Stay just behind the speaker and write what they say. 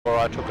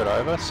I took it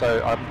over,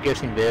 so I'm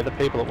guessing they're the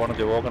people that want to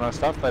do organised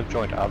stuff. They've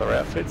joined other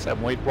outfits,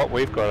 and what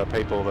we've got are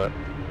people that,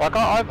 like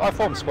I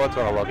form squads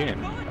when I log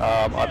in.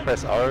 I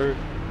press O,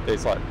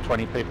 there's like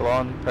 20 people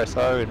on, press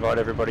O, invite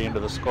everybody into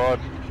the squad,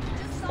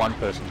 one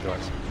person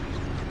joins.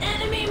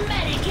 Enemy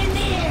medic in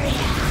the area!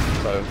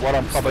 So what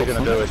I'm probably going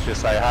to do is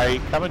just say,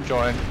 hey, come and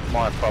join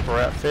my proper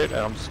outfit,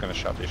 and I'm just going to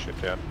shut this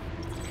shit down.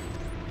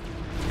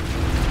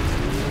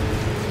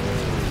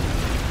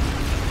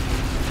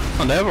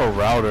 Oh, they have a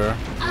router.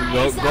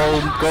 Go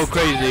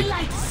crazy.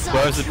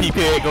 Where's the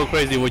PPA? Go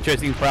crazy. We're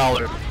chasing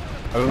Prowler.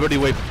 Everybody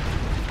wait.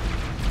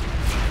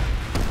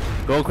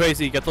 Go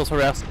crazy. Get those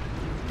harassed.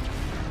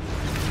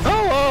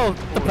 Oh,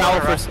 the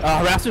Prowler first.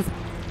 Harasser.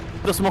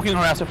 The smoking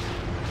harasser.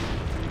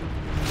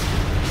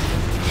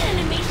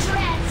 Enemy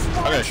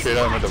transport. I'm going to shoot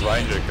over the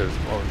Ranger because,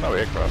 well, there's no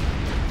aircraft.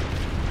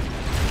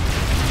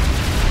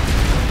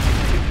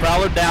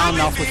 Prowler down.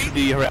 Now switch to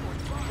the harasser.